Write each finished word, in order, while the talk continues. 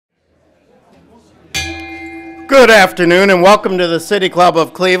Good afternoon and welcome to the City Club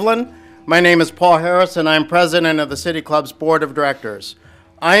of Cleveland. My name is Paul Harris and I'm president of the City Club's Board of Directors.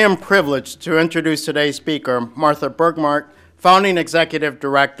 I am privileged to introduce today's speaker, Martha Bergmark, founding executive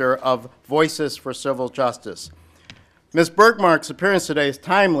director of Voices for Civil Justice. Ms. Bergmark's appearance today is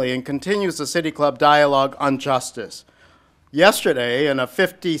timely and continues the City Club dialogue on justice. Yesterday, in a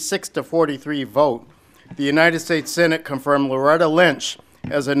 56-43 vote, the United States Senate confirmed Loretta Lynch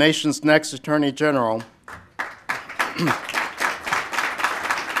as the nation's next Attorney General.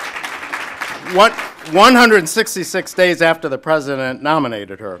 166 days after the president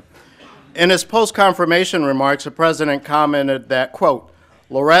nominated her. In his post-confirmation remarks, the president commented that, quote,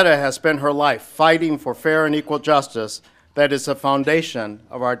 Loretta has spent her life fighting for fair and equal justice that is the foundation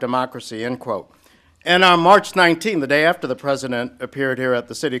of our democracy, end quote. And on March 19, the day after the president appeared here at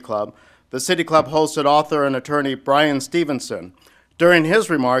the City Club, the City Club hosted author and attorney Brian Stevenson. During his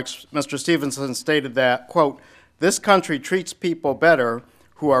remarks, Mr. Stevenson stated that, quote, this country treats people better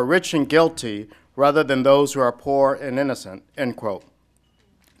who are rich and guilty rather than those who are poor and innocent, end quote.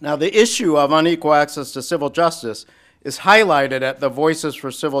 Now, the issue of unequal access to civil justice is highlighted at the Voices for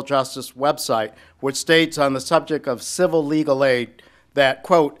Civil Justice website, which states on the subject of civil legal aid that,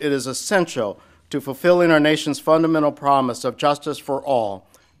 quote, it is essential to fulfilling our nation's fundamental promise of justice for all,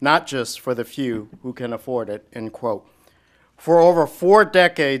 not just for the few who can afford it, end quote. For over 4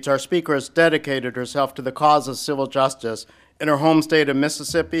 decades, our speaker has dedicated herself to the cause of civil justice in her home state of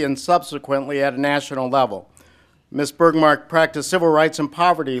Mississippi and subsequently at a national level. Ms. Bergmark practiced civil rights and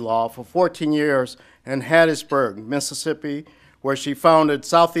poverty law for 14 years in Hattiesburg, Mississippi, where she founded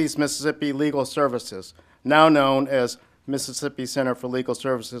Southeast Mississippi Legal Services, now known as Mississippi Center for Legal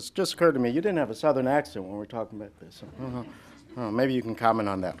Services. It just occurred to me, you didn't have a southern accent when we were talking about this. Maybe you can comment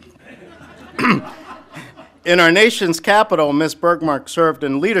on that. In our nation's capital, Ms. Bergmark served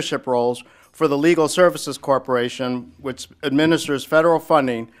in leadership roles for the Legal Services Corporation, which administers federal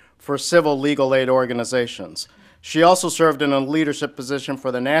funding for civil legal aid organizations. She also served in a leadership position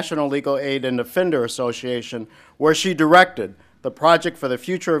for the National Legal Aid and Defender Association, where she directed the Project for the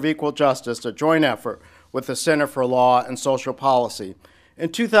Future of Equal Justice, a joint effort with the Center for Law and Social Policy.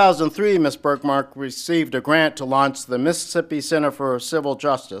 In 2003, Ms. Bergmark received a grant to launch the Mississippi Center for Civil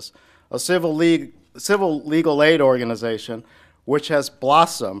Justice, a civil legal aid organization which has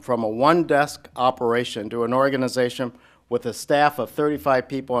blossomed from a one-desk operation to an organization with a staff of 35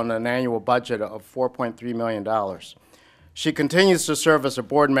 people and an annual budget of $4.3 million. She continues to serve as a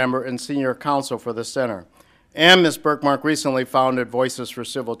board member and senior counsel for the center. And Ms. Bergmark recently founded Voices for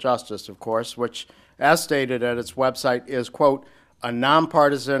Civil Justice, of course, which, as stated at its website, is, quote, a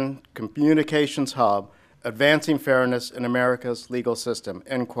nonpartisan communications hub advancing fairness in America's legal system,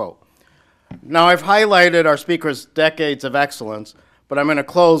 end quote. Now, I've highlighted our speaker's decades of excellence, but I'm going to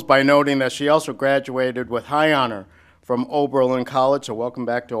close by noting that she also graduated with high honor from Oberlin College, so welcome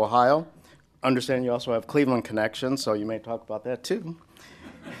back to Ohio. Understand you also have Cleveland connections, so you may talk about that too.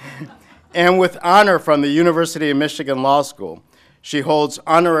 And with honor from the University of Michigan Law School. She holds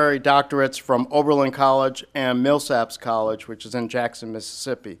honorary doctorates from Oberlin College and Millsaps College, which is in Jackson,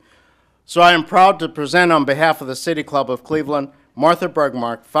 Mississippi. So I am proud to present on behalf of the City Club of Cleveland, Martha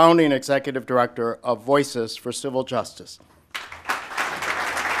Bergmark, founding executive director of Voices for Civil Justice.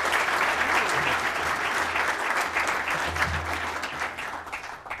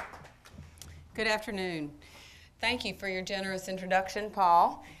 Good afternoon. Thank you for your generous introduction,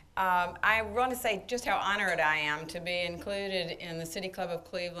 Paul. I want to say just how honored I am to be included in the City Club of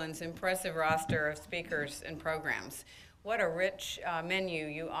Cleveland's impressive roster of speakers and programs. What a rich menu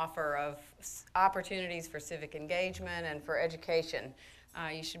you offer of opportunities for civic engagement and for education.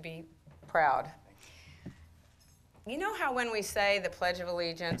 You should be proud. You know how when we say the Pledge of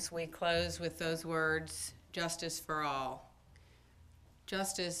Allegiance, we close with those words, justice for all.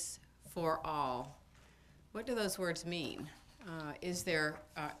 Justice for all. What do those words mean? Is there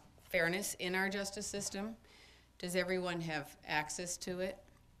fairness in our justice system? Does everyone have access to it?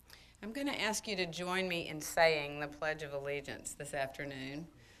 I'm going to ask you to join me in saying the Pledge of Allegiance this afternoon.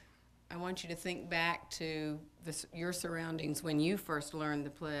 I want you to think back to your surroundings when you first learned the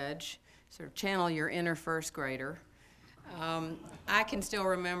pledge, sort of channel your inner first grader. I can still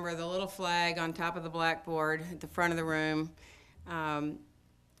remember the little flag on top of the blackboard at the front of the room.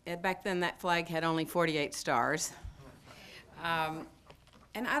 Back then that flag had only 48 stars.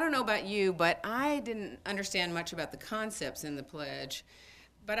 And I don't know about you, but I didn't understand much about the concepts in the pledge.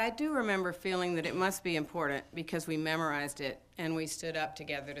 But I do remember feeling that it must be important because we memorized it and we stood up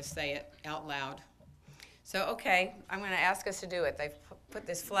together to say it out loud. So, okay, I'm going to ask us to do it. They've put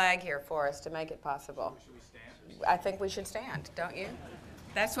this flag here for us to make it possible. Should we stand? I think we should stand, don't you?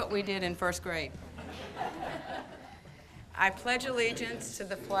 That's what we did in first grade. I pledge allegiance to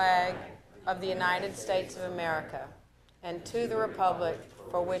the flag of the United States of America and to the republic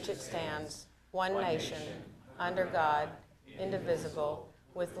for which it stands, one nation, under God, indivisible,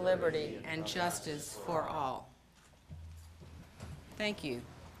 with liberty and justice for all. Thank you.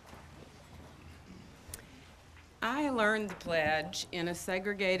 I learned the pledge in a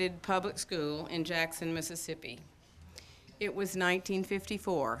segregated public school in Jackson, Mississippi. It was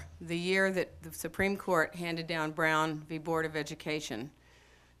 1954, the year that the Supreme Court handed down Brown v. Board of Education,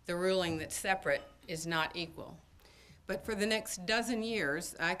 the ruling that separate is not equal. But for the next dozen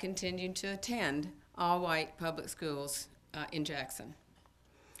years, I continued to attend all-white public schools in Jackson.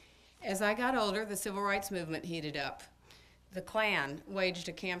 As I got older, the civil rights movement heated up. The Klan waged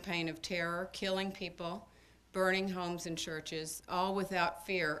a campaign of terror, killing people, burning homes and churches, all without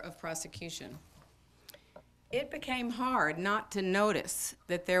fear of prosecution. It became hard not to notice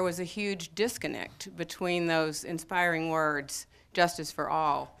that there was a huge disconnect between those inspiring words, justice for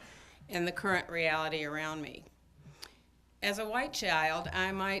all, and the current reality around me. As a white child,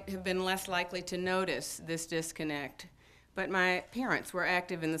 I might have been less likely to notice this disconnect, but my parents were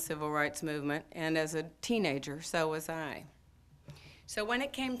active in the civil rights movement, and as a teenager, so was I. So when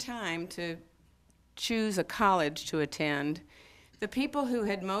it came time to choose a college to attend, the people who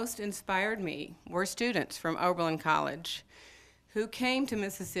had most inspired me were students from Oberlin College who came to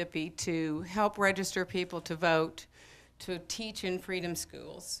Mississippi to help register people to vote, to teach in freedom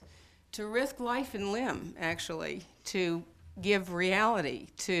schools, to risk life and limb, actually, to give reality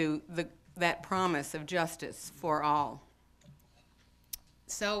to that promise of justice for all.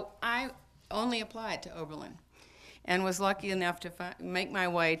 So I only applied to Oberlin and was lucky enough to make my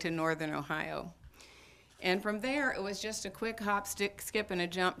way to Northern Ohio. And from there, it was just a quick hop, skip, and a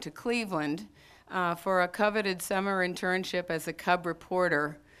jump to Cleveland for a coveted summer internship as a cub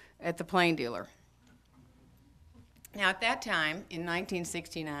reporter at the Plain Dealer. Now, at that time, in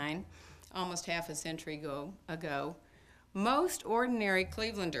 1969, almost half a century ago, most ordinary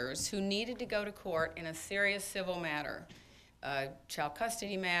Clevelanders who needed to go to court in a serious civil matter, a child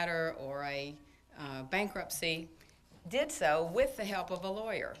custody matter or a bankruptcy, did so with the help of a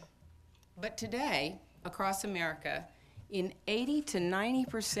lawyer. But today, across America, in 80 to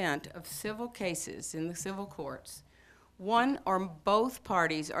 90% of civil cases in the civil courts, one or both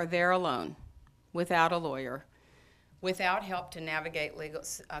parties are there alone, without a lawyer, without help to navigate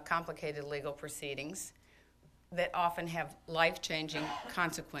complicated legal proceedings that often have life-changing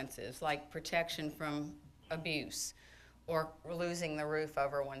consequences, like protection from abuse or losing the roof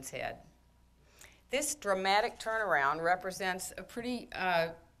over one's head. This dramatic turnaround represents a pretty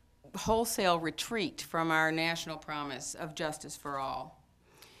wholesale retreat from our national promise of justice for all.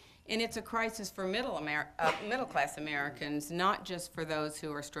 And it's a crisis for middle-class Americans, not just for those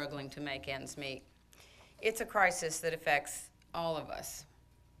who are struggling to make ends meet. It's a crisis that affects all of us.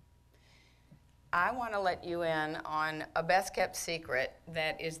 I want to let you in on a best-kept secret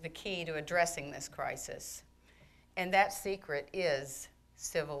that is the key to addressing this crisis. And that secret is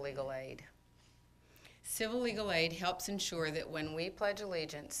civil legal aid. Civil legal aid helps ensure that when we pledge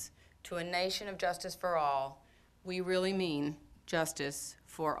allegiance to a nation of justice for all, we really mean justice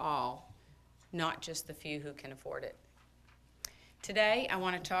for all, not just the few who can afford it. Today, I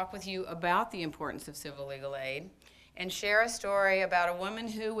want to talk with you about the importance of civil legal aid and share a story about a woman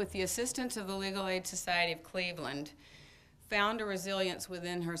who, with the assistance of the Legal Aid Society of Cleveland, found a resilience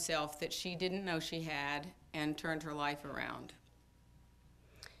within herself that she didn't know she had and turned her life around.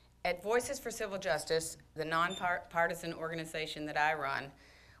 At Voices for Civil Justice, the nonpartisan organization that I run,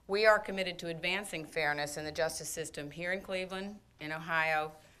 we are committed to advancing fairness in the justice system here in Cleveland, in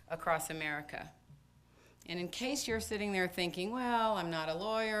Ohio, across America. And in case you're sitting there thinking, well, I'm not a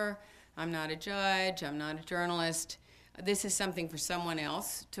lawyer, I'm not a judge, I'm not a journalist, this is something for someone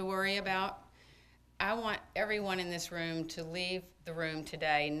else to worry about, I want everyone in this room to leave the room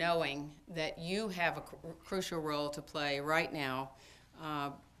today knowing that you have a crucial role to play right now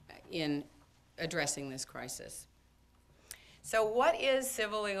in addressing this crisis. So what is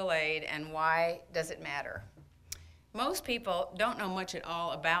civil legal aid and why does it matter? Most people don't know much at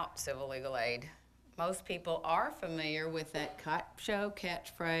all about civil legal aid. Most people are familiar with that cop show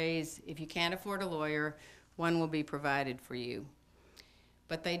catchphrase, if you can't afford a lawyer, one will be provided for you.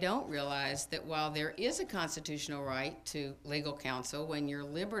 But they don't realize that while there is a constitutional right to legal counsel when your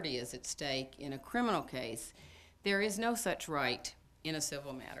liberty is at stake in a criminal case, there is no such right in a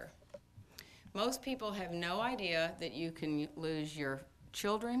civil matter. Most people have no idea that you can lose your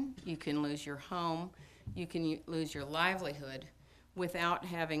children, you can lose your home, you can lose your livelihood without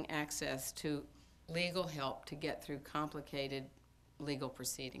having access to legal help to get through complicated legal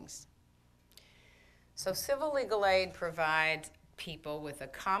proceedings. So civil legal aid provides people with a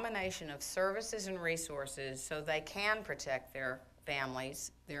combination of services and resources so they can protect their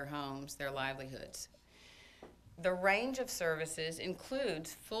families, their homes, their livelihoods. The range of services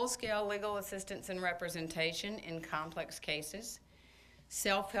includes full-scale legal assistance and representation in complex cases,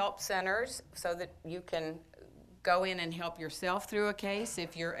 self-help centers so that you can go in and help yourself through a case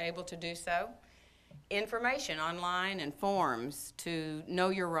if you're able to do so, information online and forums to know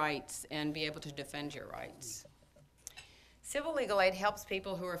your rights and be able to defend your rights. Civil legal aid helps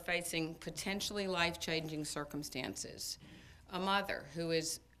people who are facing potentially life-changing circumstances. A mother who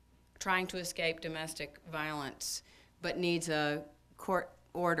is trying to escape domestic violence but needs a court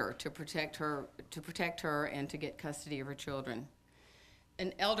order to protect her and to get custody of her children.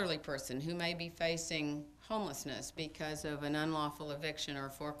 An elderly person who may be facing homelessness because of an unlawful eviction or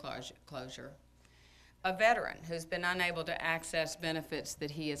foreclosure. A veteran who's been unable to access benefits that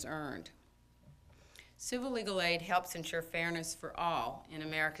he has earned. Civil legal aid helps ensure fairness for all in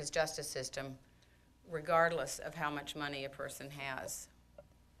America's justice system, regardless of how much money a person has.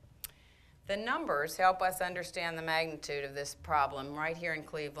 The numbers help us understand the magnitude of this problem right here in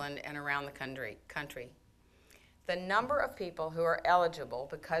Cleveland and around the country. The number of people who are eligible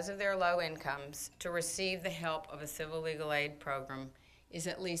because of their low incomes to receive the help of a civil legal aid program is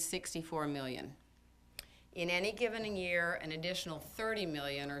at least 64 million. In any given year, an additional 30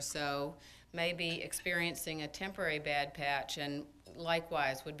 million or so may be experiencing a temporary bad patch and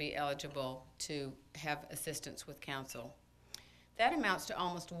likewise would be eligible to have assistance with counsel. That amounts to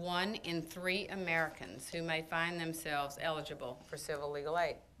almost 1 in 3 Americans who may find themselves eligible for civil legal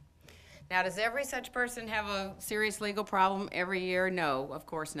aid. Now, does every such person have a serious legal problem every year? No, of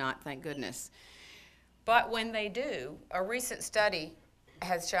course not, thank goodness. But when they do, a recent study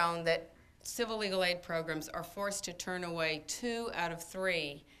has shown that civil legal aid programs are forced to turn away 2 out of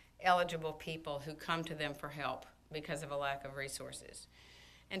 3 eligible people who come to them for help because of a lack of resources.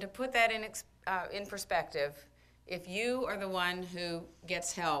 And to put that in perspective, if you are the one who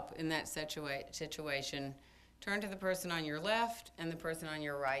gets help in that situation, turn to the person on your left and the person on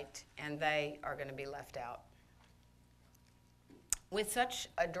your right, and they are going to be left out. With such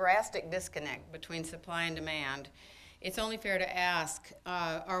a drastic disconnect between supply and demand, it's only fair to ask,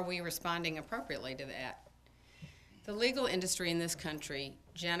 are we responding appropriately to that? The legal industry in this country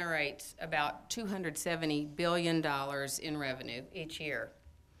generates about $270 billion in revenue each year.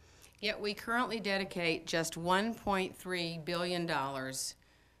 Yet we currently dedicate just $1.3 billion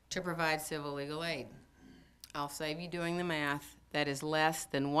to provide civil legal aid. I'll save you doing the math. That is less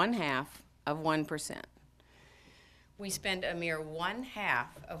than 1/2 of 1%. We spend a mere 1/2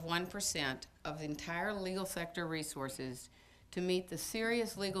 of 1% of the entire legal sector resources to meet the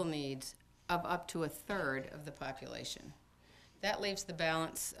serious legal needs of up to 1/3 of the population. That leaves the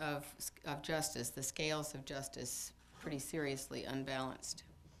balance of justice, the scales of justice, pretty seriously unbalanced.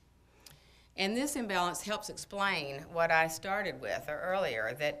 And this imbalance helps explain what I started with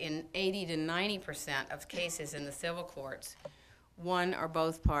earlier, that in 80 to 90% of cases in the civil courts, one or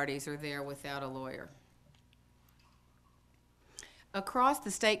both parties are there without a lawyer. Across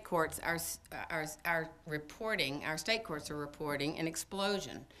the state courts, our state courts are reporting an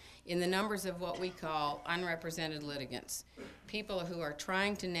explosion in the numbers of what we call unrepresented litigants, people who are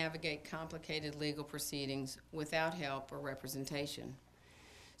trying to navigate complicated legal proceedings without help or representation.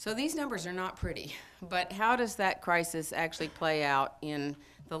 So these numbers are not pretty, but how does that crisis actually play out in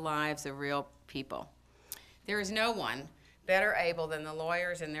the lives of real people? There is no one better able than the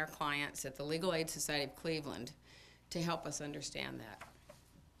lawyers and their clients at the Legal Aid Society of Cleveland to help us understand that.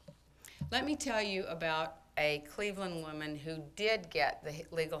 Let me tell you about a Cleveland woman who did get the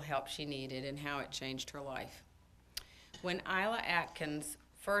legal help she needed and how it changed her life. When Isla Atkins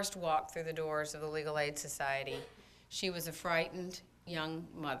first walked through the doors of the Legal Aid Society, she was a frightened young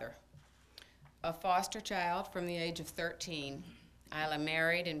mother. A foster child from the age of 13, Isla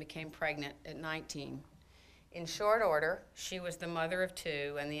married and became pregnant at 19. In short order, she was the mother of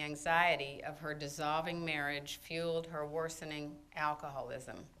 2, and the anxiety of her dissolving marriage fueled her worsening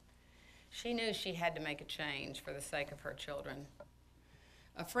alcoholism. She knew she had to make a change for the sake of her children.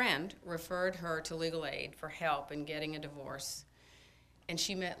 A friend referred her to legal aid for help in getting a divorce, and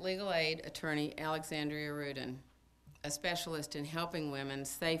she met legal aid attorney Alexandria Rudin, a specialist in helping women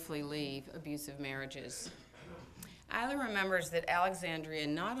safely leave abusive marriages. Isla remembers that Alexandria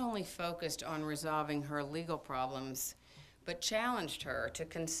not only focused on resolving her legal problems, but challenged her to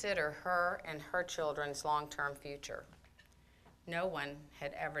consider her and her children's long-term future. No one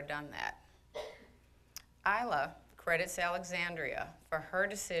had ever done that. Isla credits Alexandria for her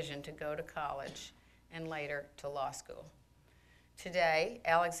decision to go to college and later to law school. Today,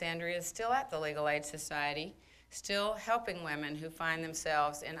 Alexandria is still at the Legal Aid Society, still helping women who find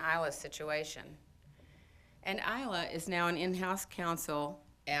themselves in Isla's situation. And Isla is now an in-house counsel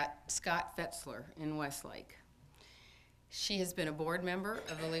at Scott Fetzler in Westlake. She has been a board member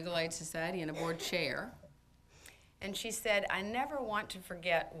of the Legal Aid Society and a board chair. And she said, "I never want to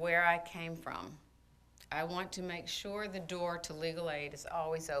forget where I came from. I want to make sure the door to legal aid is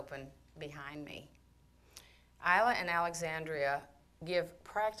always open behind me." Isla and Alexandria give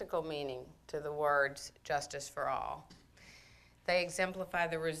practical meaning to the words justice for all. They exemplify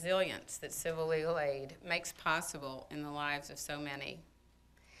the resilience that civil legal aid makes possible in the lives of so many.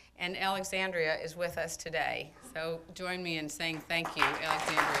 And Alexandria is with us today, so join me in saying thank you,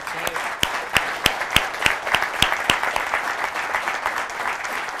 Alexandria, to you.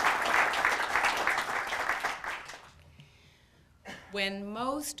 When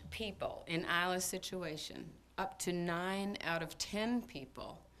most people in Isla's situation, up to 9 out of 10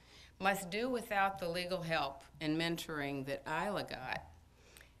 people, must do without the legal help and mentoring that Isla got,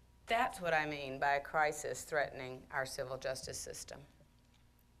 that's what I mean by a crisis threatening our civil justice system.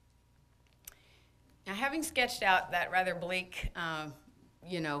 Now, having sketched out that rather bleak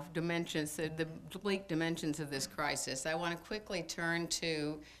dimensions, the bleak dimensions of this crisis, I want to quickly turn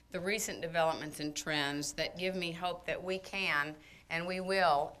to the recent developments and trends that give me hope that we can and we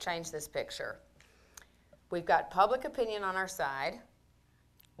will change this picture. We've got public opinion on our side.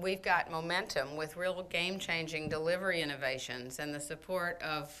 We've got momentum with real game-changing delivery innovations and the support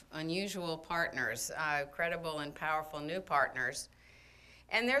of unusual partners, credible and powerful new partners.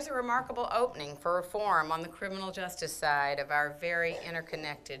 And there's a remarkable opening for reform on the criminal justice side of our very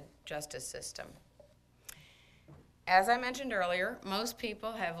interconnected justice system. As I mentioned earlier, most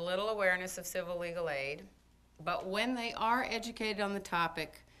people have little awareness of civil legal aid, but when they are educated on the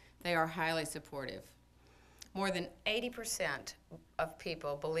topic, they are highly supportive. More than 80% of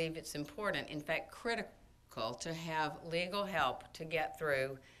people believe it's important, in fact critical, to have legal help to get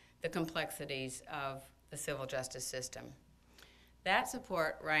through the complexities of the civil justice system. That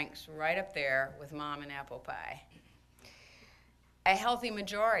support ranks right up there with mom and apple pie. A healthy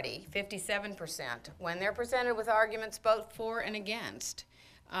majority, 57%, when they're presented with arguments both for and against,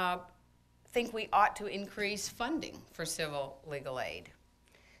 think we ought to increase funding for civil legal aid.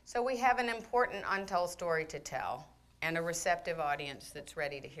 So we have an important untold story to tell and a receptive audience that's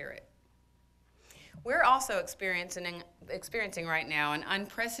ready to hear it. We're also experiencing right now an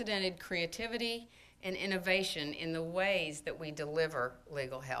unprecedented creativity and innovation in the ways that we deliver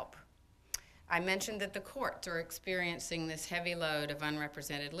legal help. I mentioned that the courts are experiencing this heavy load of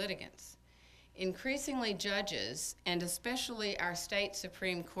unrepresented litigants. Increasingly, judges, and especially our state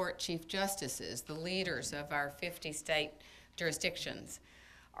Supreme Court Chief Justices, the leaders of our 50 state jurisdictions,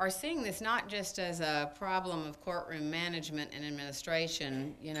 are seeing this not just as a problem of courtroom management and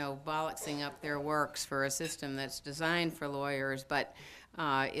administration, bollocksing up their works for a system that's designed for lawyers, but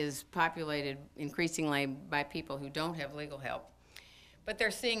is populated increasingly by people who don't have legal help. But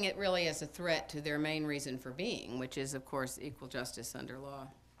they're seeing it really as a threat to their main reason for being, which is, of course, equal justice under law.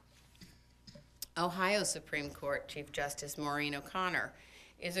 Ohio Supreme Court Chief Justice Maureen O'Connor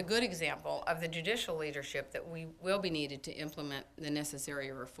is a good example of the judicial leadership that will be needed to implement the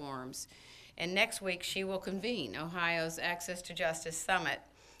necessary reforms. And next week, she will convene Ohio's Access to Justice Summit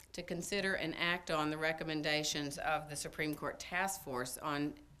to consider and act on the recommendations of the Supreme Court Task Force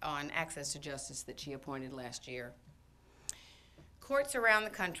on access to justice that she appointed last year. Courts around the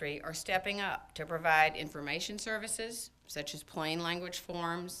country are stepping up to provide information services, such as plain language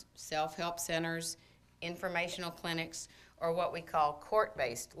forms, self-help centers, informational clinics, or what we call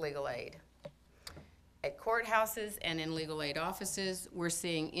court-based legal aid. At courthouses and in legal aid offices, we're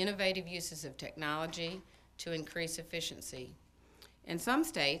seeing innovative uses of technology to increase efficiency. And some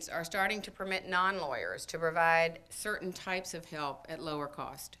states are starting to permit non-lawyers to provide certain types of help at lower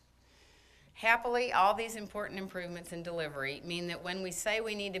cost. Happily, all these important improvements in delivery mean that when we say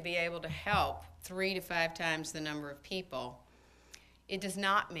we need to be able to help 3 to 5 times the number of people, it does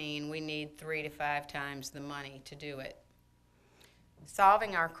not mean we need 3 to 5 times the money to do it.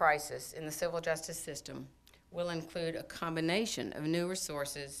 Solving our crisis in the civil justice system will include a combination of new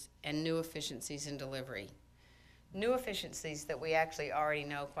resources and new efficiencies in delivery. New efficiencies that we actually already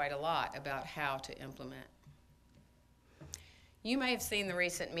know quite a lot about how to implement. You may have seen the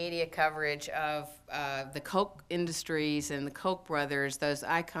recent media coverage of the Koch industries and the Koch brothers, those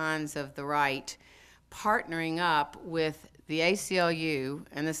icons of the right, partnering up with the ACLU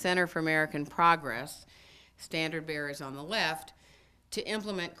and the Center for American Progress, standard bearers on the left, to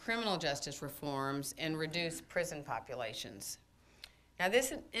implement criminal justice reforms and reduce prison populations. Now,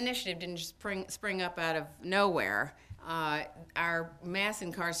 this initiative didn't just spring up out of nowhere. Our mass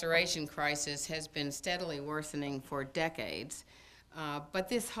incarceration crisis has been steadily worsening for decades, but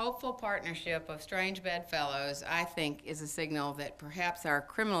this hopeful partnership of strange bedfellows, I think, is a signal that perhaps our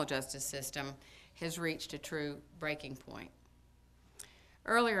criminal justice system has reached a true breaking point.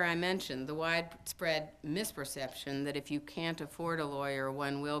 Earlier I mentioned the widespread misperception that if you can't afford a lawyer,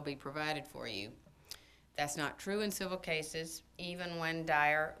 one will be provided for you. That's not true in civil cases, even when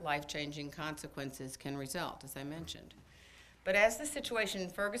dire, life-changing consequences can result, as I mentioned. But as the situation in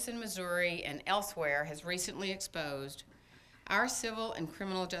Ferguson, Missouri, and elsewhere has recently exposed, our civil and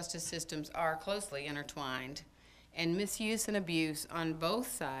criminal justice systems are closely intertwined, and misuse and abuse on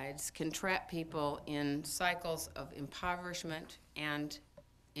both sides can trap people in cycles of impoverishment and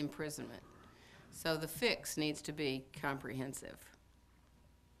imprisonment. So the fix needs to be comprehensive.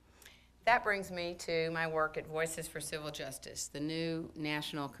 That brings me to my work at Voices for Civil Justice, the new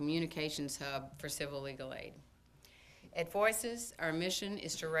national communications hub for civil legal aid. At Voices, our mission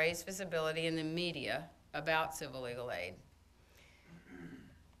is to raise visibility in the media about civil legal aid.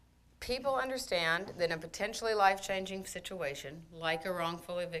 People understand that in a potentially life-changing situation, like a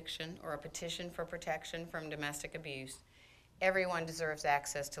wrongful eviction or a petition for protection from domestic abuse, everyone deserves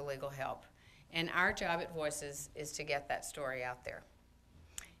access to legal help. And our job at Voices is to get that story out there.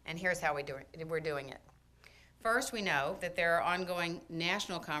 And here's how we're doing it. First, we know that there are ongoing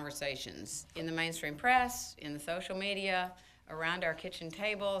national conversations in the mainstream press, in the social media, around our kitchen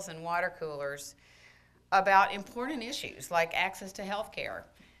tables and water coolers about important issues like access to health care,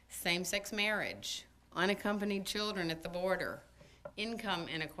 same-sex marriage, unaccompanied children at the border, income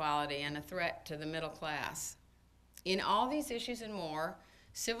inequality, and a threat to the middle class. In all these issues and more,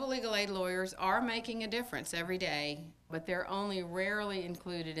 civil legal aid lawyers are making a difference every day, but they're only rarely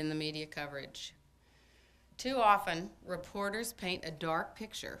included in the media coverage. Too often, reporters paint a dark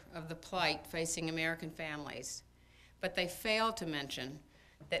picture of the plight facing American families, but they fail to mention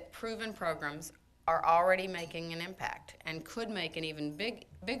that proven programs are already making an impact and could make an even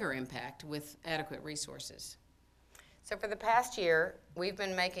bigger impact with adequate resources. So for the past year, we've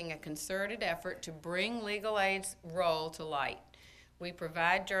been making a concerted effort to bring legal aid's role to light. We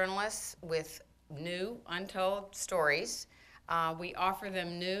provide journalists with new, untold stories. We offer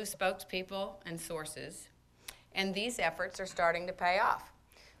them new spokespeople and sources. And these efforts are starting to pay off,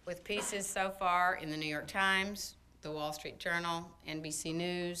 with pieces so far in the New York Times, the Wall Street Journal, NBC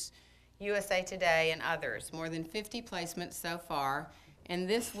News, USA Today, and others. More than 50 placements so far. And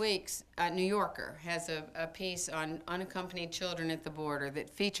this week's New Yorker has a piece on unaccompanied children at the border that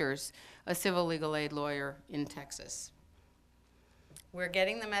features a civil legal aid lawyer in Texas. We're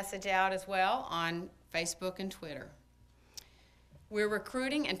getting the message out as well on Facebook and Twitter. We're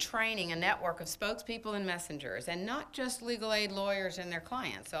recruiting and training a network of spokespeople and messengers, and not just legal aid lawyers and their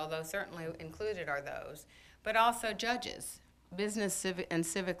clients, although certainly included are those, but also judges, business and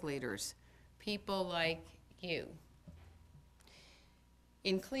civic leaders, people like you.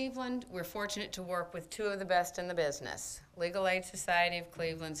 In Cleveland, we're fortunate to work with two of the best in the business, Legal Aid Society of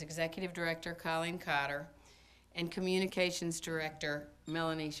Cleveland's Executive Director, Colleen Cotter, and Communications Director,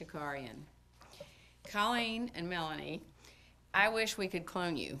 Melanie Shakarian. Colleen and Melanie, I wish we could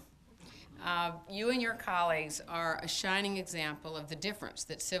clone you. You and your colleagues are a shining example of the difference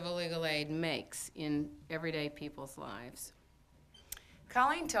that civil legal aid makes in everyday people's lives.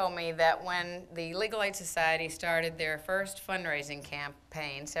 Colleen told me that when the Legal Aid Society started their first fundraising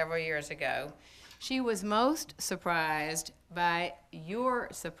campaign several years ago, she was most surprised by your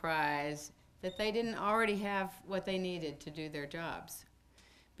surprise that they didn't already have what they needed to do their jobs.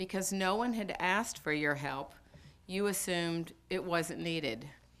 Because no one had asked for your help, you assumed it wasn't needed.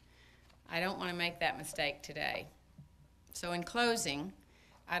 I don't want to make that mistake today. So in closing,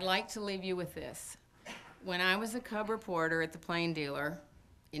 I'd like to leave you with this. When I was a cub reporter at the Plain Dealer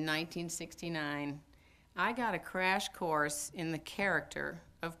in 1969, I got a crash course in the character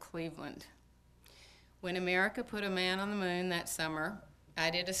of Cleveland. When America put a man on the moon that summer,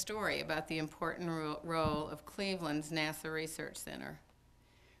 I did a story about the important role of Cleveland's NASA Research Center.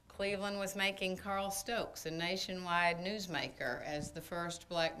 Cleveland was making Carl Stokes a nationwide newsmaker as the first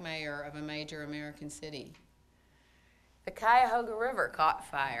black mayor of a major American city. The Cuyahoga River caught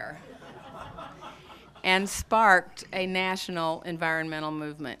fire and sparked a national environmental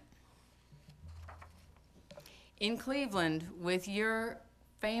movement. In Cleveland, with your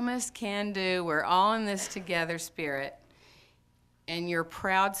famous can-do, we're all in this together spirit, and your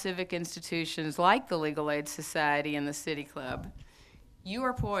proud civic institutions like the Legal Aid Society and the City Club, you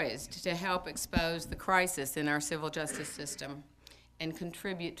are poised to help expose the crisis in our civil justice system and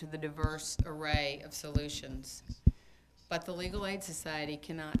contribute to the diverse array of solutions. But the Legal Aid Society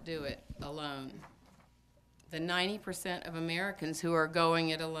cannot do it alone. The 90% of Americans who are going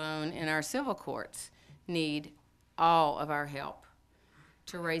it alone in our civil courts need all of our help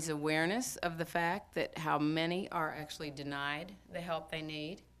to raise awareness of the fact that how many are actually denied the help they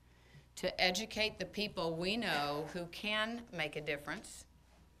need, to educate the people we know who can make a difference,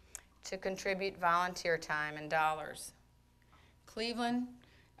 to contribute volunteer time and dollars. Cleveland,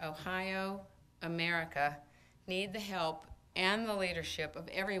 Ohio, America need the help and the leadership of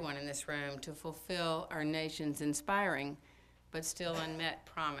everyone in this room to fulfill our nation's inspiring but still unmet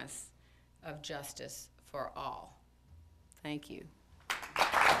promise of justice for all. Thank you.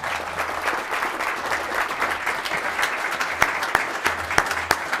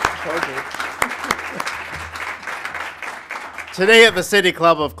 Today at the City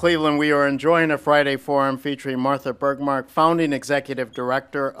Club of Cleveland, we are enjoying a Friday forum featuring Martha Bergmark, Founding Executive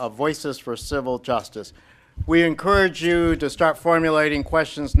Director of Voices for Civil Justice. We encourage you to start formulating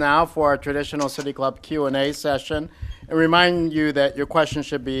questions now for our traditional City Club Q&A session, and remind you that your questions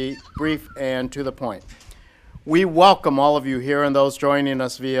should be brief and to the point. We welcome all of you here and those joining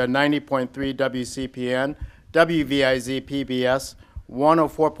us via 90.3 WCPN, WVIZ PBS,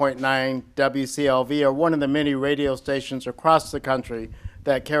 104.9 WCLV, or one of the many radio stations across the country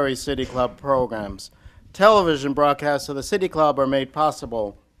that carry City Club programs. Television broadcasts of the City Club are made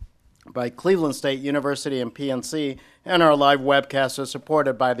possible by Cleveland State University and PNC, and our live webcast is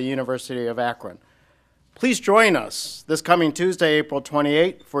supported by the University of Akron. Please join us this coming Tuesday, April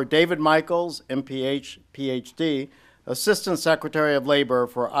 28, for David Michaels, MPH, PhD, Assistant Secretary of Labor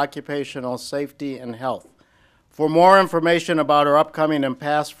for Occupational Safety and Health. For more information about our upcoming and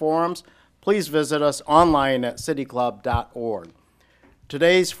past forums, please visit us online at cityclub.org.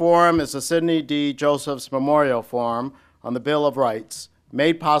 Today's forum is the Sidney D. Josephs Memorial Forum on the Bill of Rights,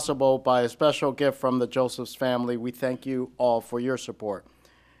 made possible by a special gift from the Josephs family. We thank you all for your support.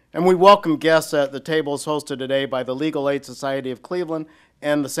 And we welcome guests at the tables hosted today by the Legal Aid Society of Cleveland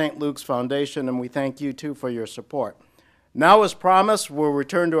and the St. Luke's Foundation, and we thank you too for your support. Now, as promised, we'll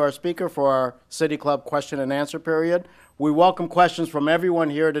return to our speaker for our City Club question and answer period. We welcome questions from everyone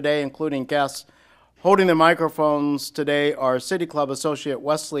here today, including guests. Holding the microphones today are City Club Associate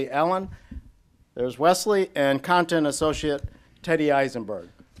Wesley Allen, there's Wesley, and Content Associate Teddy Eisenberg.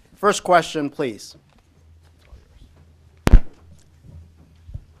 First question, please.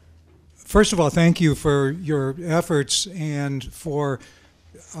 First of all, thank you for your efforts and for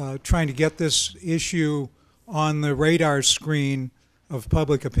trying to get this issue on the radar screen of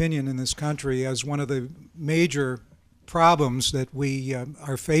public opinion in this country as one of the major problems that we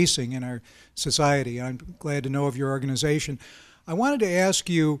are facing in our society. I'm glad to know of your organization. I wanted to ask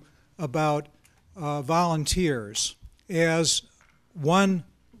you about volunteers as one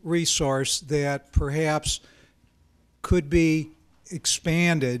resource that perhaps could be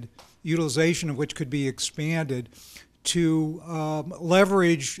expanded, utilization of which could be expanded to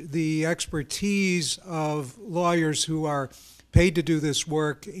leverage the expertise of lawyers who are paid to do this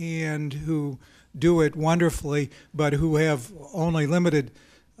work and who do it wonderfully, but who have only limited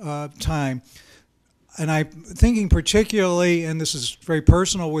time. And I'm thinking particularly, and this is very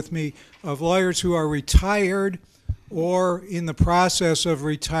personal with me, of lawyers who are retired or in the process of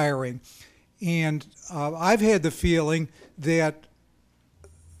retiring. And I've had the feeling that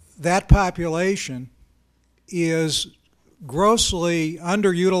that population is grossly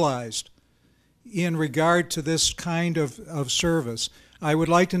underutilized in regard to this kind of service. I would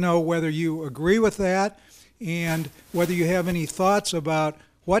like to know whether you agree with that and whether you have any thoughts about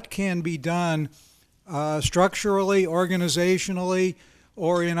what can be done structurally, organizationally,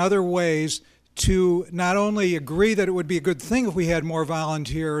 or in other ways to not only agree that it would be a good thing if we had more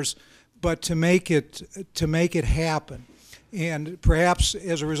volunteers, but to make it happen. And perhaps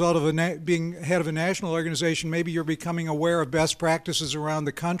as a result of being head of a national organization, maybe you're becoming aware of best practices around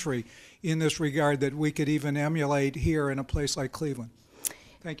the country in this regard that we could even emulate here in a place like Cleveland.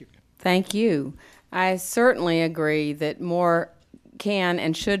 Thank you. Thank you. I certainly agree that more can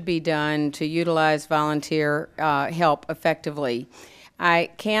and should be done to utilize volunteer help effectively.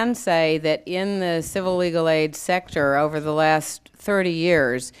 I can say that in the civil legal aid sector over the last 30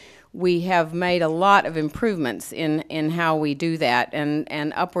 years, we have made a lot of improvements in how we do that,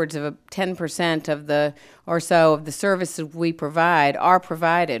 and upwards of 10% of the services we provide are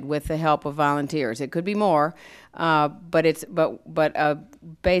provided with the help of volunteers. It could be more, but a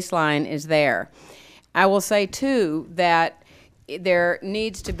baseline is there. I will say too that there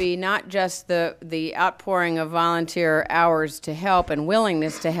needs to be not just the outpouring of volunteer hours to help and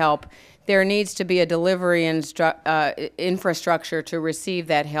willingness to help. there needs to be a delivery infrastructure to receive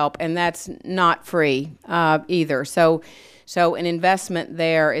that help, and that's not free either. So an investment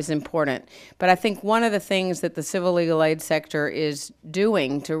there is important. But I think one of the things that the civil legal aid sector is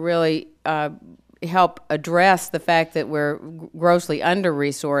doing to really help address the fact that we're grossly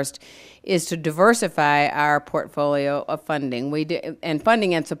under-resourced is to diversify our portfolio of funding. And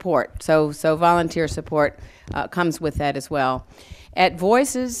funding and support. So volunteer support comes with that as well. At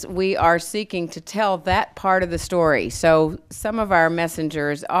Voices, we are seeking to tell that part of the story. So some of our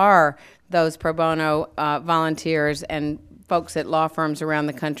messengers are those pro bono volunteers and folks at law firms around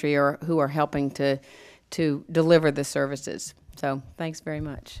the country who are helping to deliver the services. So thanks very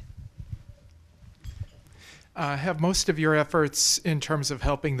much. Have most of your efforts in terms of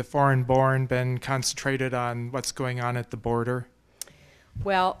helping the foreign-born been concentrated on what's going on at the border?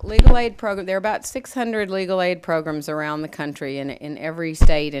 Well, legal aid program, there are about 600 legal aid programs around the country in every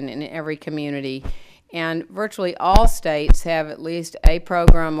state and in every community. And virtually all states have at least a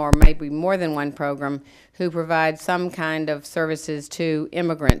program or maybe more than one program who provide some kind of services to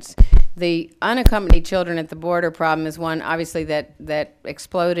immigrants. The unaccompanied children at the border problem is one, obviously, that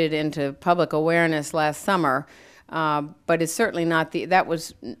exploded into public awareness last summer, but it's certainly not that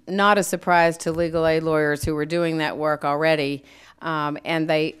was not a surprise to legal aid lawyers who were doing that work already,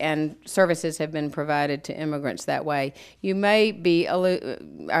 and services have been provided to immigrants that way. You may be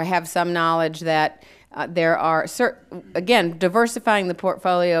or have some knowledge that there are, again, diversifying the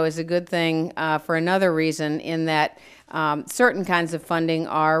portfolio is a good thing for another reason, in that certain kinds of funding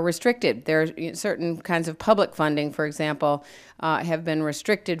are restricted. There are certain kinds of public funding, for example, have been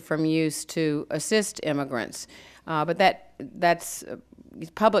restricted from use to assist immigrants. But that's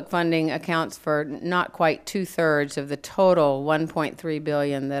public funding accounts for not quite 2/3 of the total $1.3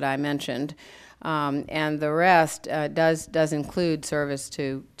 billion that I mentioned, and the rest does include service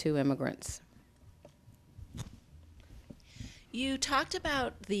to immigrants. You talked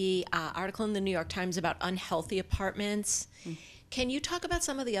about the article in the New York Times about unhealthy apartments. Can you talk about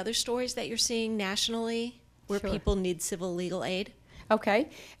some of the other stories that you're seeing nationally where Sure. people need civil legal aid? Okay.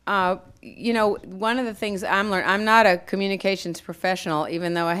 You know, one of the things I'm not a communications professional,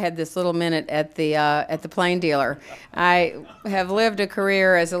 even though I had this little minute at the plain dealer. I have lived a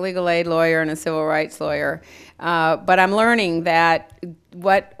career as a legal aid lawyer and a civil rights lawyer, but I'm learning that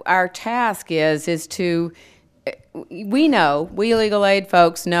what our task is to we legal aid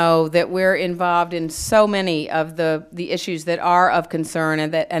folks know that we're involved in so many of the issues that are of concern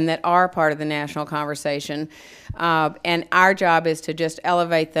and that are part of the national conversation, and our job is to just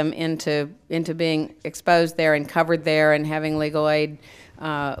elevate them into being exposed there and covered there, and having legal aid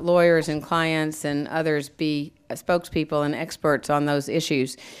lawyers and clients and others be spokespeople and experts on those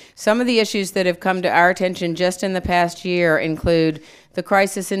issues. Some of the issues that have come to our attention just in the past year include the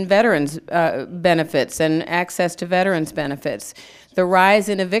crisis in veterans benefits and access to veterans benefits, the rise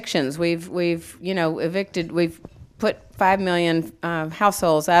in evictions. We've put 5 million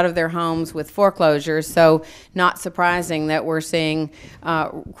households out of their homes with foreclosures, so not surprising that we're seeing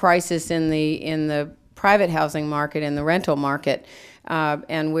crisis in the private housing market, in the rental market.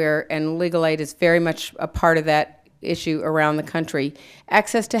 And legal aid is very much a part of that issue around the country.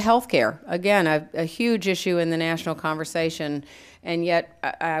 Access to health care, again, a huge issue in the national conversation, and yet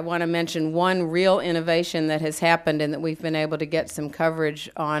I want to mention one real innovation that has happened and that we've been able to get some coverage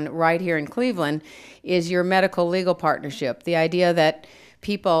on right here in Cleveland is your medical legal partnership. The idea that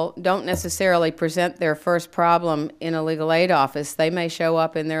people don't necessarily present their first problem in a legal aid office. They may show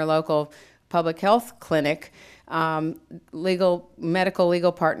up in their local public health clinic. Medical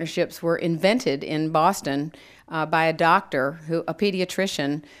legal partnerships were invented in Boston by a doctor, a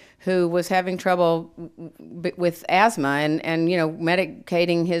pediatrician, who was having trouble with asthma and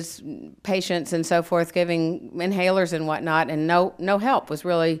medicating his patients and so forth, giving inhalers and whatnot, and no help was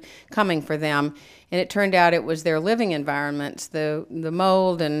really coming for them. And it turned out it was their living environments, the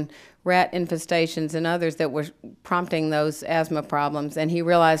mold and rat infestations and others that were prompting those asthma problems. And he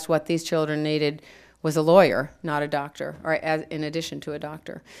realized what these children needed was a lawyer, not a doctor, or in addition to a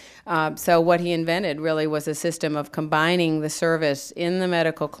doctor. So what he invented really was a system of combining the service in the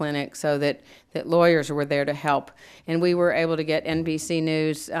medical clinic so that lawyers were there to help. And we were able to get NBC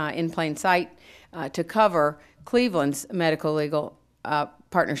News in plain sight to cover Cleveland's medical legal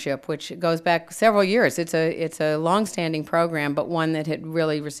partnership, which goes back several years. It's a long-standing program, but one that had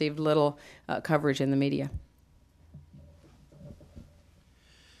really received little coverage in the media.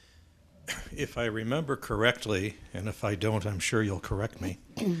 If I remember correctly, and if I don't, I'm sure you'll correct me.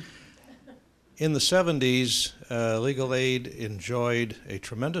 In the 70s, legal aid enjoyed a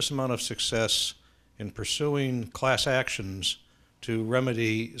tremendous amount of success in pursuing class actions to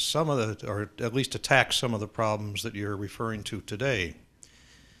remedy some of the, or at least attack some of the problems that you're referring to today.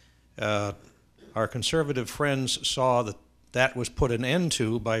 Our conservative friends saw that that was put an end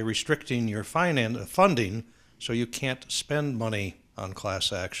to by restricting your funding so you can't spend money on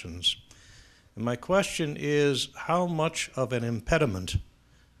class actions. And my question is, how much of an impediment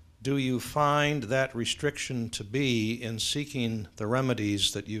do you find that restriction to be in seeking the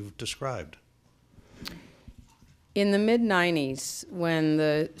remedies that you've described? In the mid-90s, when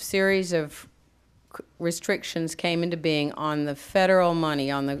the series of restrictions came into being on the federal money,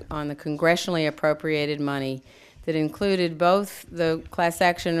 on the congressionally appropriated money, that included both the class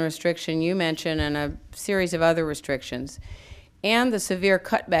action restriction you mentioned and a series of other restrictions, and the severe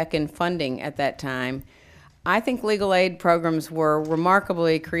cutback in funding at that time, I think legal aid programs were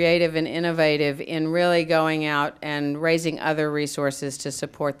remarkably creative and innovative in really going out and raising other resources to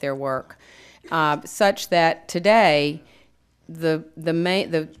support their work, such that today the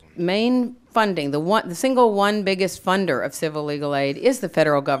main funding, the single one biggest funder of civil legal aid is the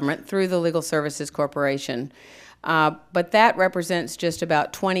federal government through the Legal Services Corporation. But that represents just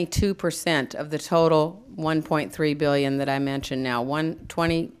about 22% of the total $1.3 billion that I mentioned now,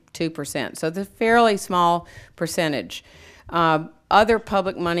 22%. So it's a fairly small percentage. Other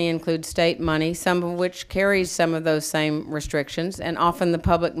public money includes state money, some of which carries some of those same restrictions, and often the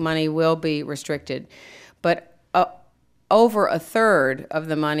public money will be restricted. But over a third of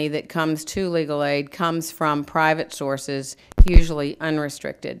the money that comes to legal aid comes from private sources, usually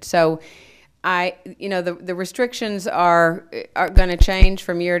unrestricted. So the restrictions are going to change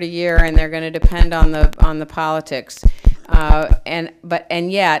from year to year, and they're going to depend on the politics.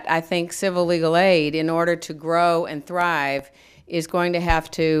 And yet, I think civil legal aid, in order to grow and thrive, is going to have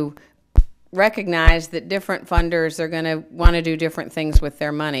to recognize that different funders are going to want to do different things with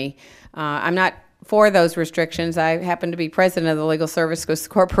their money. I'm not for those restrictions. I happened to be president of the Legal Services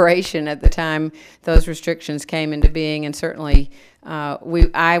Corporation at the time those restrictions came into being, and certainly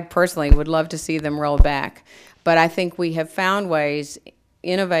I personally would love to see them rolled back. But I think we have found ways,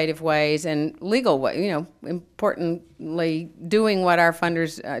 innovative ways, and legal ways, importantly, doing what our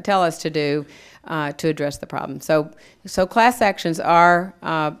funders tell us to do to address the problem. So class actions are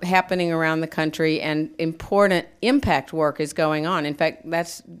happening around the country, and important impact work is going on. In fact,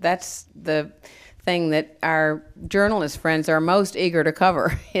 that's the thing that our journalist friends are most eager to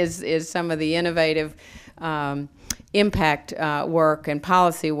cover is some of the innovative impact work and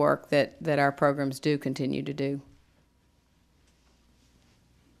policy work that our programs do continue to do.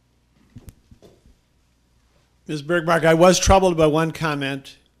 Ms. Bergmark, I was troubled by one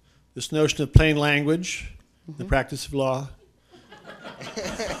comment, this notion of plain language, the practice of law.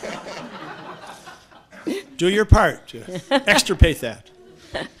 Do your part to extirpate that.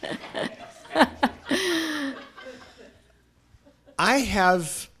 I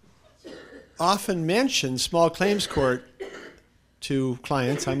have often mentioned small claims court to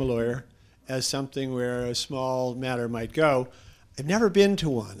clients, I'm a lawyer, as something where a small matter might go. I've never been to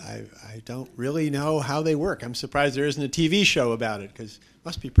one. I don't really know how they work. I'm surprised there isn't a TV show about it, because it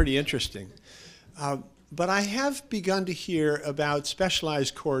must be pretty interesting. But I have begun to hear about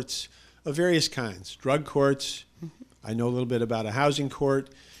specialized courts of various kinds, drug courts. I know a little bit about a housing court.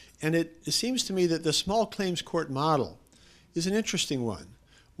 And it seems to me that the small claims court model is an interesting one,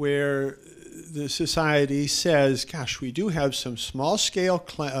 where the society says, gosh, we do have some small-scale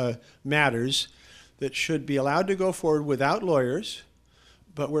matters that should be allowed to go forward without lawyers,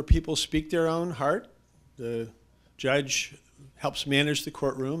 but where people speak their own heart. The judge helps manage the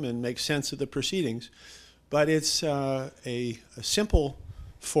courtroom and make sense of the proceedings. But it's a simple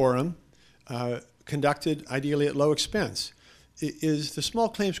forum conducted ideally at low expense. Is the small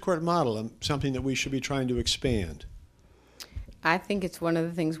claims court model something that we should be trying to expand? I think it's one of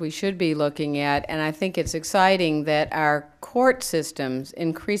the things we should be looking at, and I think it's exciting that our court systems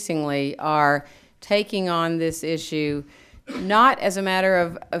increasingly are taking on this issue not as a matter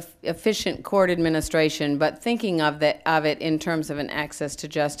of efficient court administration, but thinking of it in terms of an access to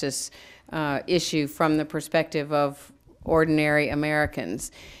justice issue from the perspective of ordinary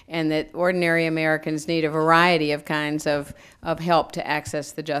Americans, and that ordinary Americans need a variety of kinds of help to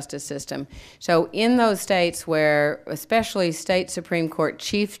access the justice system. So in those states where especially state Supreme Court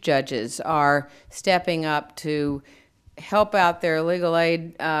chief judges are stepping up to help out their legal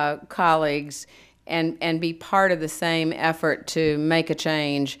aid colleagues and be part of the same effort to make a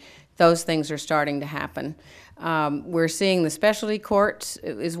change, those things are starting to happen. We're seeing the specialty courts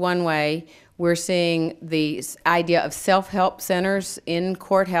is one way. We're seeing the idea of self-help centers in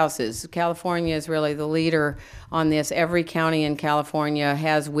courthouses. California is really the leader on this. Every county in California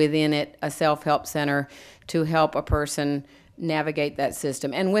has within it a self-help center to help a person navigate that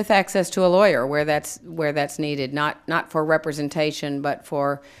system, and with access to a lawyer where that's needed, not for representation, but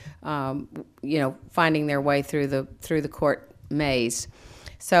for finding their way through the court maze.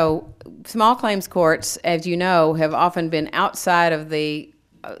 So small claims courts, as you know, have often been outside of the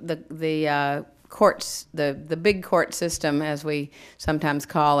courts, the big court system, as we sometimes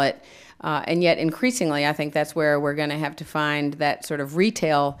call it. And yet, increasingly, I think that's where we're going to have to find that sort of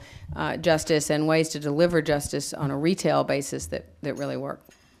retail justice and ways to deliver justice on a retail basis that really work.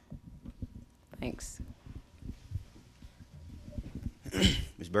 Thanks.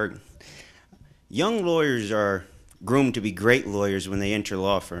 Ms. Bergen, young lawyers are groomed to be great lawyers when they enter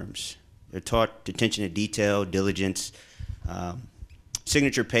law firms. They're taught attention to detail, diligence,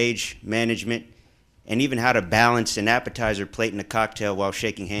 signature page management, and even how to balance an appetizer plate and a cocktail while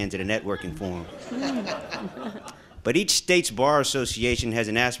shaking hands at a networking forum. But each state's bar association has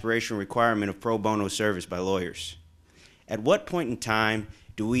an aspirational requirement of pro bono service by lawyers. At what point in time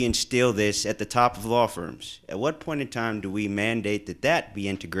do we instill this at the top of law firms? At what point in time do we mandate that be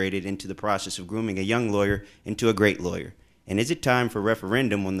integrated into the process of grooming a young lawyer into a great lawyer? And is it time for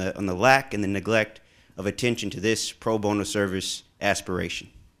referendum on the lack and the neglect of attention to this pro bono service aspiration?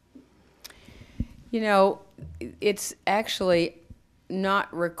 You know, it's actually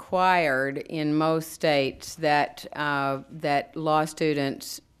not required in most states that law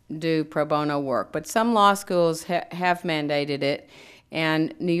students do pro bono work, but some law schools have mandated it,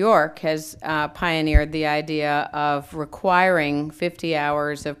 and New York has pioneered the idea of requiring 50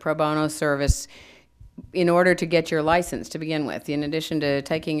 hours of pro bono service in order to get your license to begin with. In addition to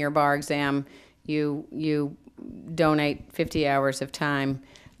taking your bar exam, you donate 50 hours of time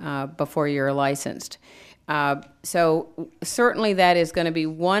before you're licensed. So certainly that is going to be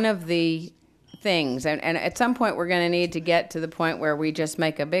one of the things, and at some point we're going to need to get to the point where we just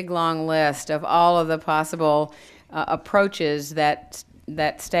make a big long list of all of the possible approaches that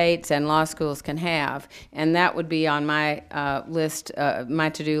states and law schools can have, and that would be on my list, my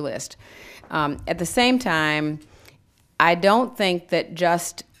to-do list. At the same time, I don't think that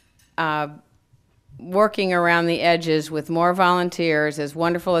just working around the edges with more volunteers, as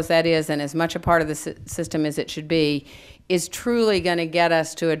wonderful as that is and as much a part of the system as it should be, is truly going to get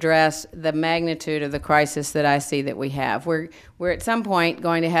us to address the magnitude of the crisis that I see that we have. We're at some point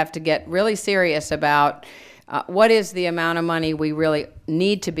going to have to get really serious about what is the amount of money we really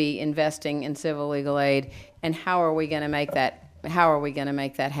need to be investing in civil legal aid, and how are we going to make that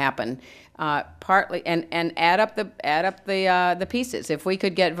happen? Partly and add up the pieces. If we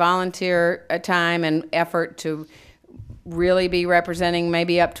could get volunteer time and effort to really be representing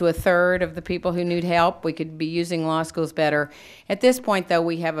maybe up to a third of the people who need help, we could be using law schools better. At this point, though,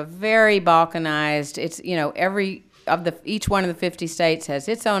 we have a very balkanized. It's each one of the 50 states has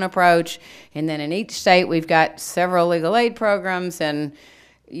its own approach, and then in each state we've got several legal aid programs and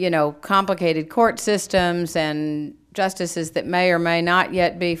complicated court systems and justices that may or may not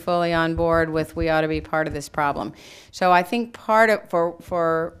yet be fully on board with we ought to be part of this problem. So I think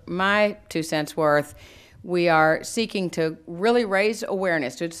for my 2 cents worth, we are seeking to really raise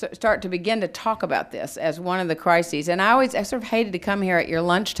awareness, to start to begin to talk about this as one of the crises. And I sort of hated to come here at your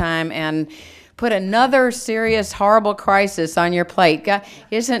lunchtime and put another serious, horrible crisis on your plate.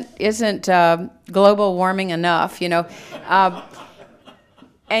 Isn't global warming enough,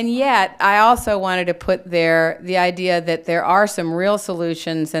 And yet, I also wanted to put there the idea that there are some real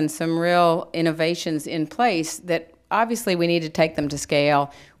solutions and some real innovations in place that obviously we need to take them to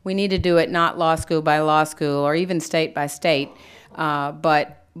scale. We need to do it not law school by law school or even state by state,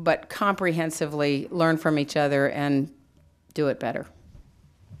 but comprehensively learn from each other and do it better.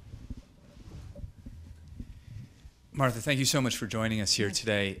 Martha, thank you so much for joining us here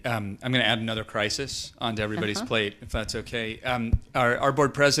today. I'm going to add another crisis onto everybody's plate, if that's okay. Our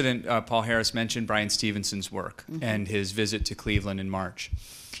board president, Paul Harris, mentioned Brian Stevenson's work and his visit to Cleveland in March.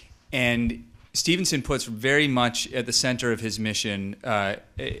 And Stevenson puts very much at the center of his mission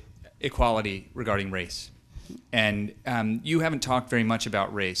equality regarding race. And you haven't talked very much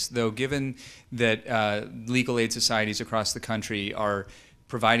about race, though given that legal aid societies across the country are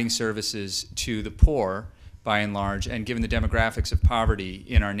providing services to the poor, by and large, and given the demographics of poverty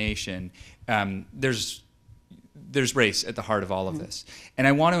in our nation, there's race at the heart of all of this. And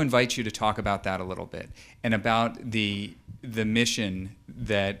I want to invite you to talk about that a little bit, and about the mission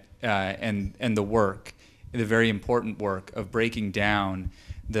that and the work, the very important work of breaking down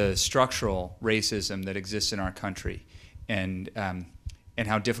the structural racism that exists in our country, and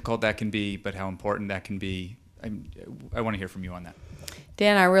how difficult that can be, but how important that can be. I want to hear from you on that.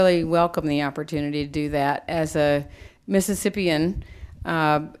 Dan, I really welcome the opportunity to do that. As a Mississippian,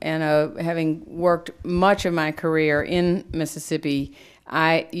 having worked much of my career in Mississippi,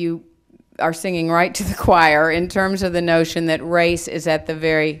 you are singing right to the choir in terms of the notion that race is at the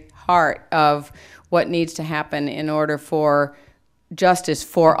very heart of what needs to happen in order for justice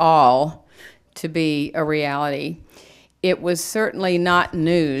for all to be a reality. It was certainly not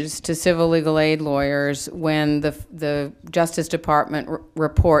news to civil legal aid lawyers when the Justice Department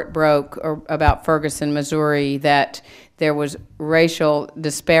report broke about Ferguson, Missouri, that there was racial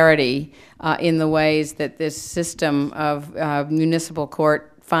disparity in the ways that this system of municipal court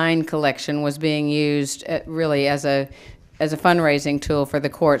fine collection was being used really as a fundraising tool for the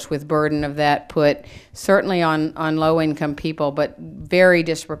courts, with burden of that put certainly on low-income people, but very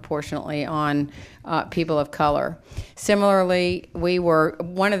disproportionately on people of color. Similarly, we were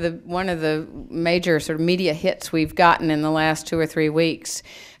one of the major sort of media hits we've gotten in the last 2 or 3 weeks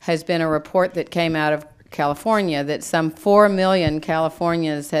has been a report that came out of California that some 4 million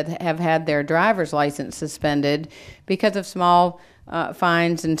Californians have had their driver's license suspended because of small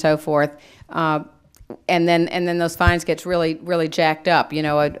fines and so forth. And then those fines gets really jacked up. You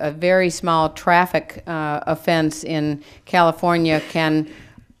know, a very small traffic offense in California can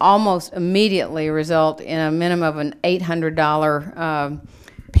almost immediately result in a minimum of an $800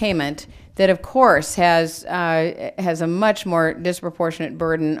 payment that, of course, has a much more disproportionate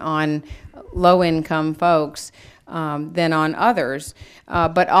burden on low-income folks than on others,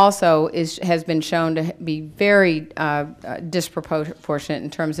 but also has been shown to be very disproportionate in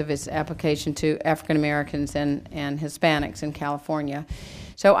terms of its application to African Americans and Hispanics in California.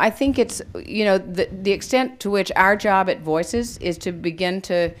 So I think it's, you know, the extent to which our job at Voices is to begin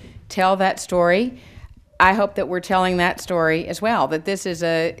to tell that story. I hope that we're telling that story as well, that this is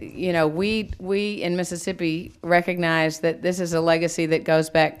we in Mississippi recognize that this is a legacy that goes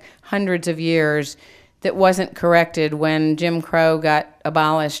back hundreds of years that wasn't corrected when Jim Crow got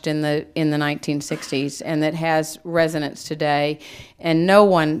abolished in the 1960s, and that has resonance today. And no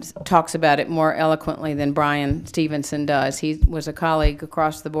one talks about it more eloquently than Brian Stevenson does. He was a colleague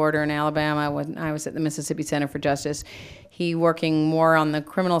across the border in Alabama when I was at the Mississippi Center for Justice. He working more on the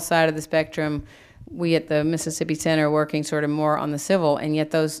criminal side of the spectrum, we at the Mississippi Center working sort of more on the civil, and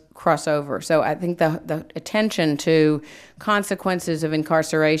yet those cross over. So I think the attention to consequences of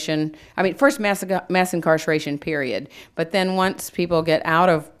incarceration, I mean, first mass incarceration, period, but then once people get out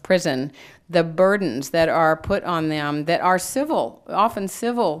of prison, the burdens that are put on them that are civil, often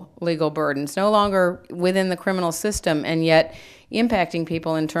civil legal burdens, no longer within the criminal system, and yet impacting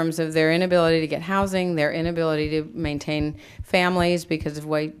people in terms of their inability to get housing, their inability to maintain families because of the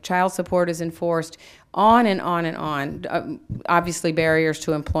way child support is enforced, on and on and on, obviously barriers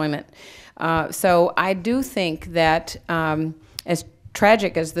to employment. So I do think that as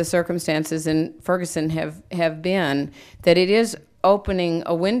tragic as the circumstances in Ferguson have been, that it is opening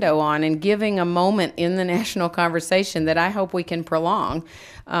a window on and giving a moment in the national conversation that I hope we can prolong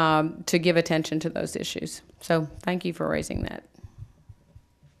to give attention to those issues. So thank you for raising that.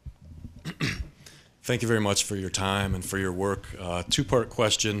 Thank you very much for your time and for your work. Two-part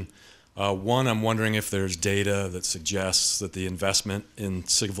question. One, I'm wondering if there's data that suggests that the investment in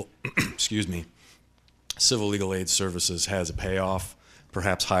civil, civil legal aid services has a payoff,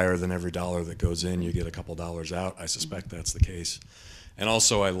 perhaps higher than every dollar that goes in, you get a couple dollars out. I suspect that's the case. And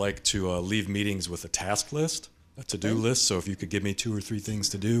also, I like to leave meetings with a task list, a to-do list, so if you could give me 2 or 3 things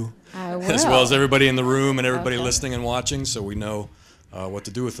to do, as well as everybody in the room and everybody listening and watching, so we know what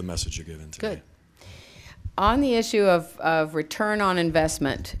to do with the message you're giving today. Good. On the issue of return on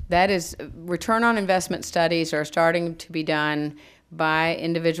investment, that is, return on investment studies are starting to be done by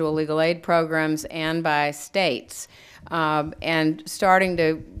individual legal aid programs and by states, and starting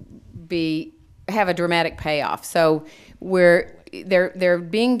to have a dramatic payoff. So they're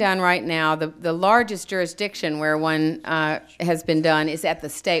being done right now. The largest jurisdiction where one has been done is at the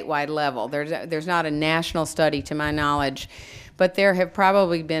statewide level. There's not a national study to my knowledge, but there have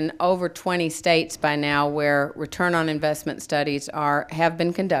probably been over 20 states by now where return on investment studies have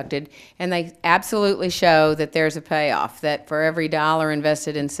been conducted, and they absolutely show that there's a payoff, that for every dollar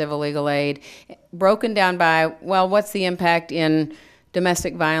invested in civil legal aid, broken down by, well, what's the impact in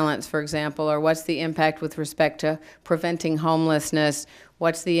domestic violence, for example, or what's the impact with respect to preventing homelessness,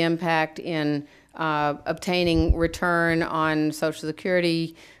 what's the impact in obtaining return on Social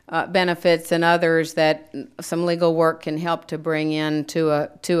Security benefits and others that some legal work can help to bring in to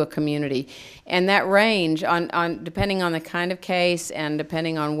a community. And that range, on depending on the kind of case and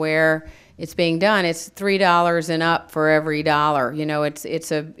depending on where it's being done, it's $3 and up for every dollar. You know, it's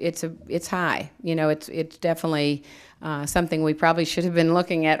high. You know, it's definitely something we probably should have been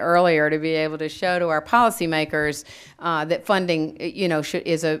looking at earlier to be able to show to our policymakers that funding, you know,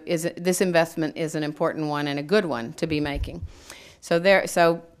 this investment is an important one and a good one to be making.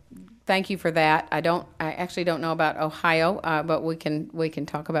 So thank you for that. I actually don't know about Ohio, but we can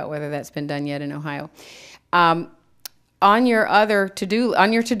talk about whether that's been done yet in Ohio. On your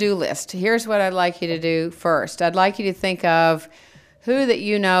to-do list, here's what I'd like you to do first. I'd like you to think of who that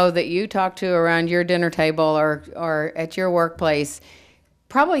you know that you talk to around your dinner table or at your workplace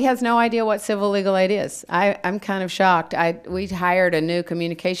probably has no idea what civil legal aid is. I'm kind of shocked. We hired a new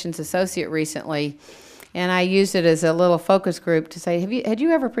communications associate recently, and I used it as a little focus group to say, had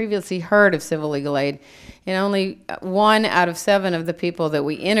you ever previously heard of civil legal aid? And only 1 out of 7 of the people that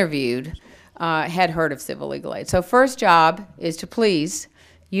we interviewed had heard of civil legal aid. So first job is to please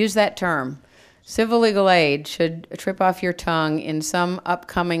use that term. Civil legal aid should trip off your tongue in some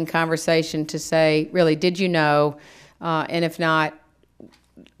upcoming conversation to say, really, did you know? And if not,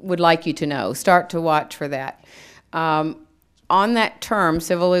 would like you to know. Start to watch for that. On that term,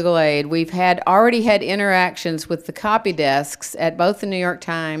 civil legal aid, we've already had interactions with the copy desks at both the New York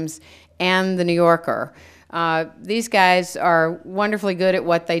Times and the New Yorker. These guys are wonderfully good at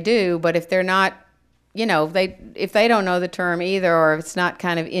what they do, but if they're not, you know, if they don't know the term either, or if it's not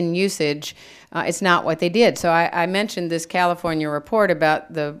kind of in usage, it's not what they did. So I mentioned this California report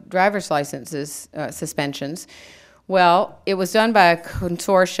about the driver's licenses suspensions. Well, it was done by a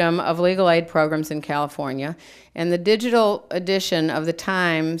consortium of legal aid programs in California, and the digital edition of the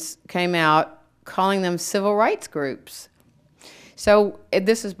Times came out calling them civil rights groups. So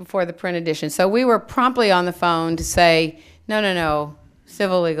this is before the print edition. So we were promptly on the phone to say, no,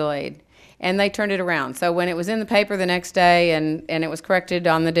 civil legal aid. And they turned it around. So when it was in the paper the next day and it was corrected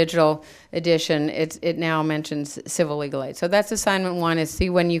on the digital edition, it now mentions civil legal aid. So that's assignment 1, is see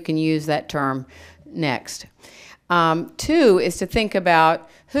when you can use that term next. 2 is to think about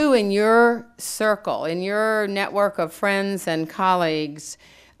who in your circle, in your network of friends and colleagues,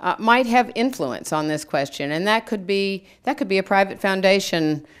 might have influence on this question, and that could be a private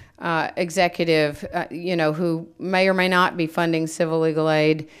foundation executive, you know, who may or may not be funding civil legal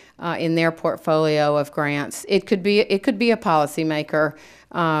aid in their portfolio of grants. It could be a policymaker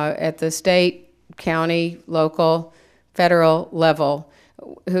at the state, county, local, federal level,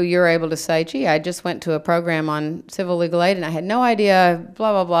 who you're able to say, gee, I just went to a program on civil legal aid and I had no idea,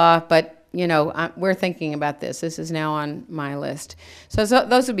 blah, blah, blah, but you know, we're thinking about this. This is now on my list. So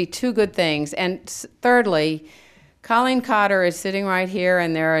those would be 2 good things. And thirdly, Colleen Cotter is sitting right here,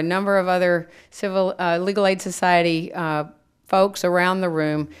 and there are a number of other civil legal aid society folks around the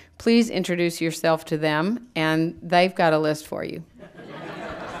room. Please introduce yourself to them, and they've got a list for you.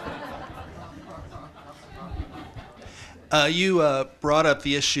 You brought up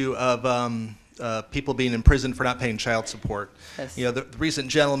the issue of people being in prison for not paying child support. Yes. You know, the recent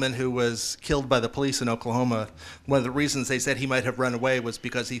gentleman who was killed by the police in Oklahoma, one of the reasons they said he might have run away was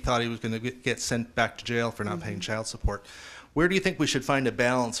because he thought he was going to get sent back to jail for not paying child support. Where do you think we should find a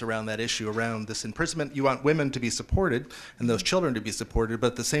balance around that issue, around this imprisonment? You want women to be supported and those children to be supported, but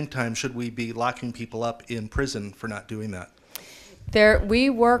at the same time, should we be locking people up in prison for not doing that? We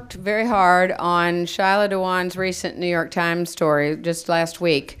worked very hard on Shyla Dewan's recent New York Times story just last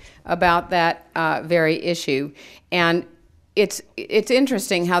week about that very issue. And it's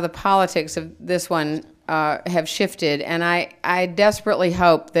interesting how the politics of this one have shifted. And I desperately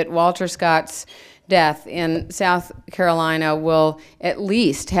hope that Walter Scott's death in South Carolina will at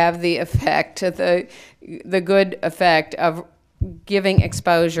least have the effect, the good effect of giving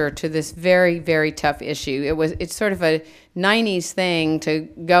exposure to this very, very tough issue. It's sort of a 90s thing to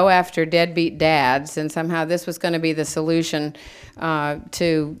go after deadbeat dads, and somehow this was going to be the solution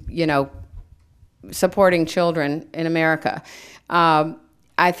to, you know, supporting children in America.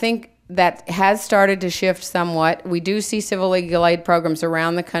 I think that has started to shift somewhat. We do see civil legal aid programs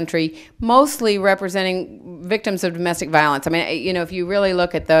around the country, mostly representing victims of domestic violence. I mean, you know, if you really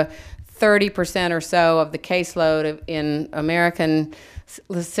look at the 30% or so of the caseload in American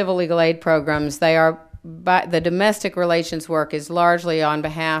civil legal aid programs, the domestic relations work is largely on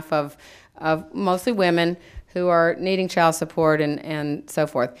behalf of mostly women who are needing child support and so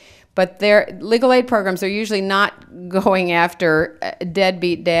forth. But their legal aid programs are usually not going after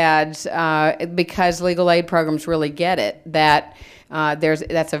deadbeat dads because legal aid programs really get it, that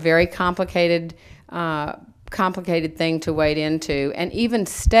that's a very complicated thing to wade into. And even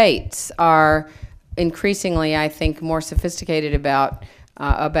states are increasingly, I think, more sophisticated about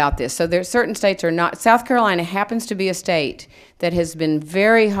about this. So there certain states are not. South Carolina happens to be a state that has been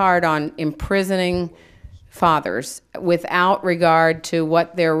very hard on imprisoning fathers without regard to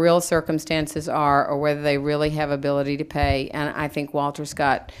what their real circumstances are or whether they really have ability to pay. And I think Walter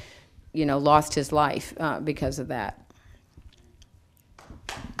Scott, lost his life because of that.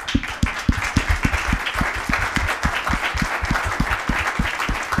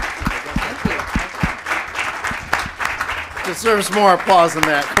 Deserves more applause than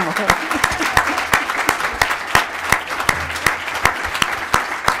that. Come on.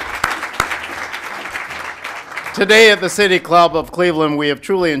 Today at the City Club of Cleveland, we have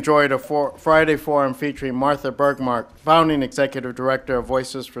truly enjoyed a Friday forum featuring Martha Bergmark, founding executive director of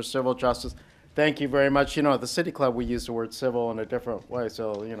Voices for Civil Justice. Thank you very much. At the City Club, we use the word civil in a different way,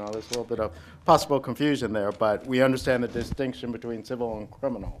 so, there's a little bit of possible confusion there, but we understand the distinction between civil and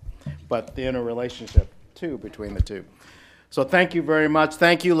criminal, but the interrelationship, too, between the two. So thank you very much.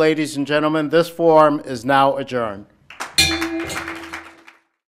 Thank you, ladies and gentlemen. This forum is now adjourned.